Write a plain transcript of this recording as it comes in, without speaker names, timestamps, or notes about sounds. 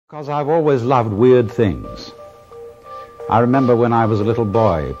Because I've always loved weird things. I remember when I was a little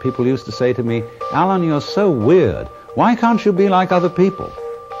boy, people used to say to me, "Alan, you're so weird. Why can't you be like other people?"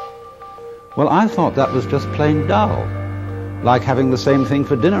 Well, I thought that was just plain dull, like having the same thing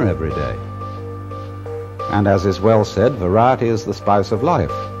for dinner every day. And as is well said, variety is the spice of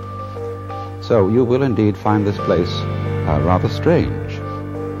life. So you will indeed find this place rather strange.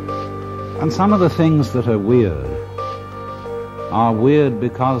 And some of the things that are weird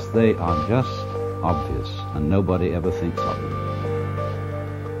because they are just obvious and nobody ever thinks of them.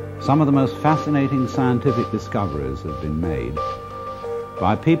 Some of the most fascinating scientific discoveries have been made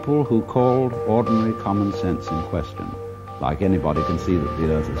by people who called ordinary common sense in question. Like anybody can see that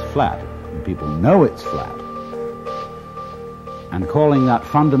the earth is flat, and people know it's flat. And calling that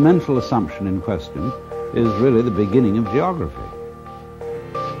fundamental assumption in question is really the beginning of geography.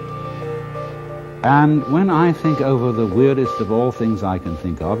 And when I think over the weirdest of all things I can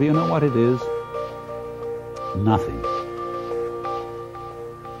think of, you know what it is? Nothing.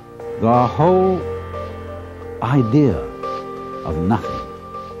 The whole idea of nothing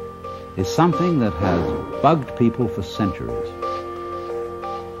is something that has bugged people for centuries,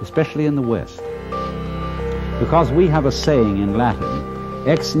 especially in the West. Because we have a saying in Latin,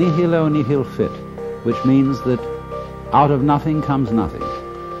 ex nihilo nihil fit, which means that out of nothing comes nothing.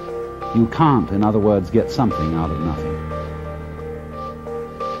 You can't, in other words, get something out of nothing.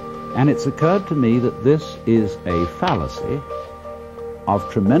 And it's occurred to me that this is a fallacy of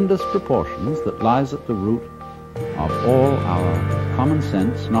tremendous proportions that lies at the root of all our common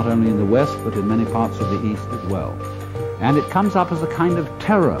sense, not only in the West, but in many parts of the East as well. And it comes up as a kind of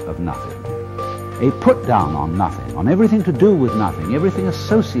terror of nothing, a put down on nothing, on everything to do with nothing, everything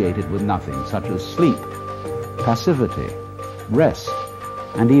associated with nothing, such as sleep, passivity, rest,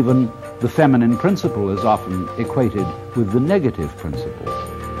 and even the feminine principle is often equated with the negative principle.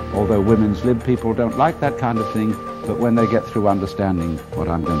 Although women's lib people don't like that kind of thing, but when they get through understanding what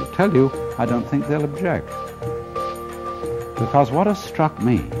I'm going to tell you, I don't think they'll object. Because what has struck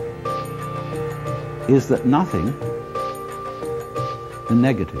me is that nothing, the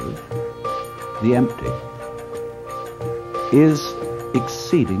negative, the empty, is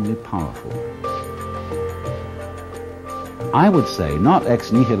exceedingly powerful. I would say, not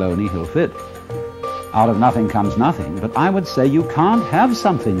ex nihilo nihil fit, out of nothing comes nothing, but I would say you can't have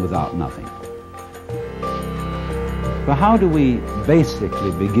something without nothing. But how do we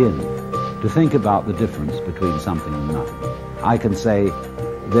basically begin to think about the difference between something and nothing? I can say,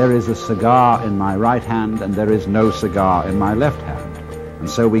 there is a cigar in my right hand and there is no cigar in my left hand. And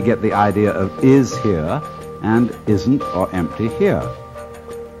so we get the idea of is here and isn't or empty here.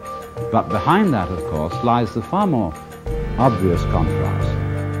 But behind that, of course, lies the far more obvious contrast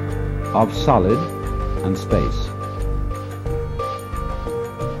of solid and space.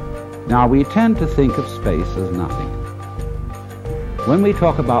 Now, we tend to think of space as nothing. When we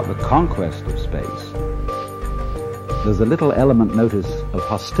talk about the conquest of space, there's a little element, notice, of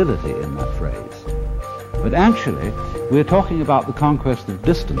hostility in that phrase. But actually, we're talking about the conquest of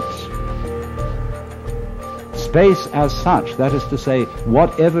distance. Space as such, that is to say,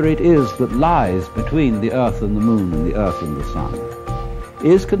 whatever it is that lies between the Earth and the Moon and the Earth and the Sun,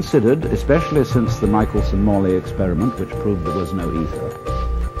 is considered, especially since the Michelson-Morley experiment, which proved there was no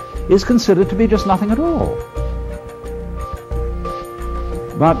ether, is considered to be just nothing at all.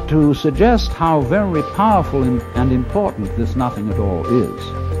 But to suggest how very powerful and important this nothing at all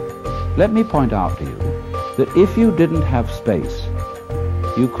is, let me point out to you that if you didn't have space,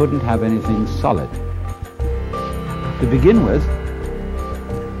 you couldn't have anything solid. To begin with,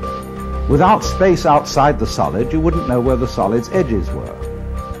 without space outside the solid, you wouldn't know where the solid's edges were.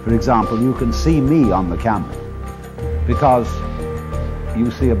 For example, you can see me on the camera because you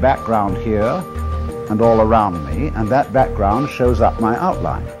see a background here and all around me, and that background shows up my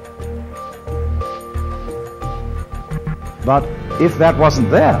outline. But if that wasn't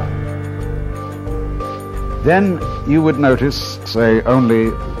there, then you would notice, say,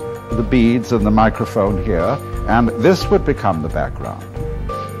 only the beads and the microphone here, and this would become the background.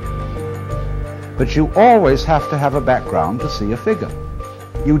 But you always have to have a background to see a figure.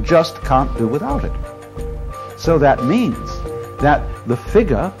 You just can't do without it. So that means that the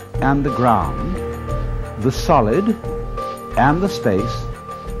figure and the ground, the solid and the space,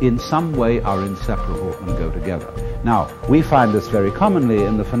 in some way are inseparable and go together. Now, we find this very commonly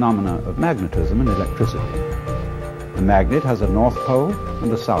in the phenomena of magnetism and electricity. A magnet has a north pole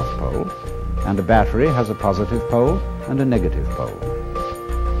and a south pole, and a battery has a positive pole and a negative pole.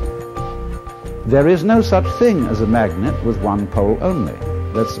 There is no such thing as a magnet with one pole only.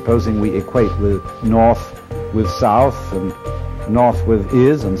 Let's supposing we equate with north with south and north with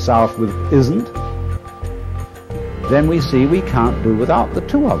is and south with isn't, then we see we can't do without the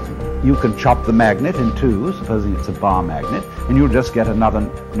two of them. You can chop the magnet in two, supposing it's a bar magnet, and you'll just get another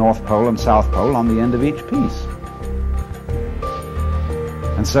north pole and south pole on the end of each piece.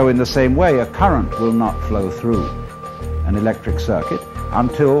 And so in the same way, a current will not flow through an electric circuit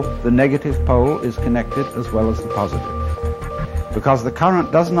until the negative pole is connected as well as the positive. Because the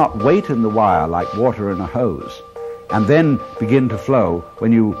current does not wait in the wire like water in a hose and then begin to flow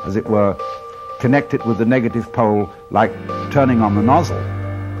when you, as it were, connect it with the negative pole like turning on the nozzle.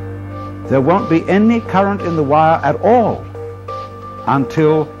 There won't be any current in the wire at all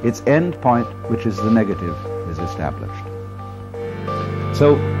until its end point, which is the negative, is established.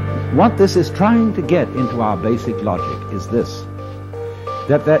 So what this is trying to get into our basic logic is this,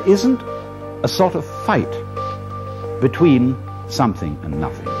 that there isn't a sort of fight between something and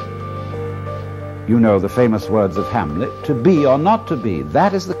nothing. You know the famous words of Hamlet, to be or not to be,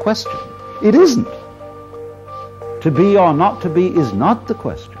 that is the question. It isn't. To be or not to be is not the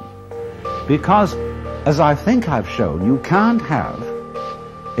question. Because, as I think I've shown, you can't have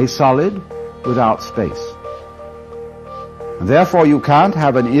a solid without space. And therefore you can't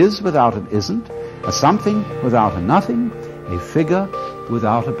have an is without an isn't, a something without a nothing, a figure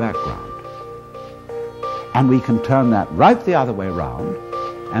without a background. And we can turn that right the other way round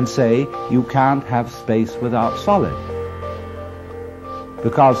and say you can't have space without solid.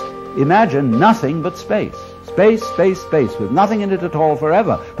 Because imagine nothing but space. Space, space, space, with nothing in it at all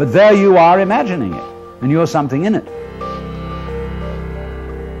forever. But there you are imagining it, and you're something in it.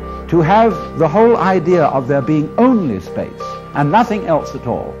 To have the whole idea of there being only space and nothing else at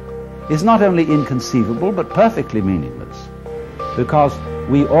all is not only inconceivable, but perfectly meaningless. Because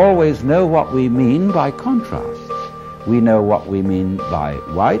we always know what we mean by contrasts. We know what we mean by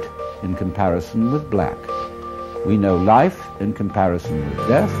white in comparison with black. We know life in comparison with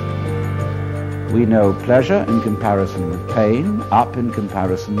death. We know pleasure in comparison with pain, up in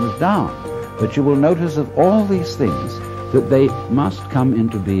comparison with down. But you will notice of all these things that they must come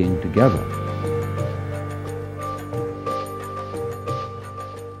into being together.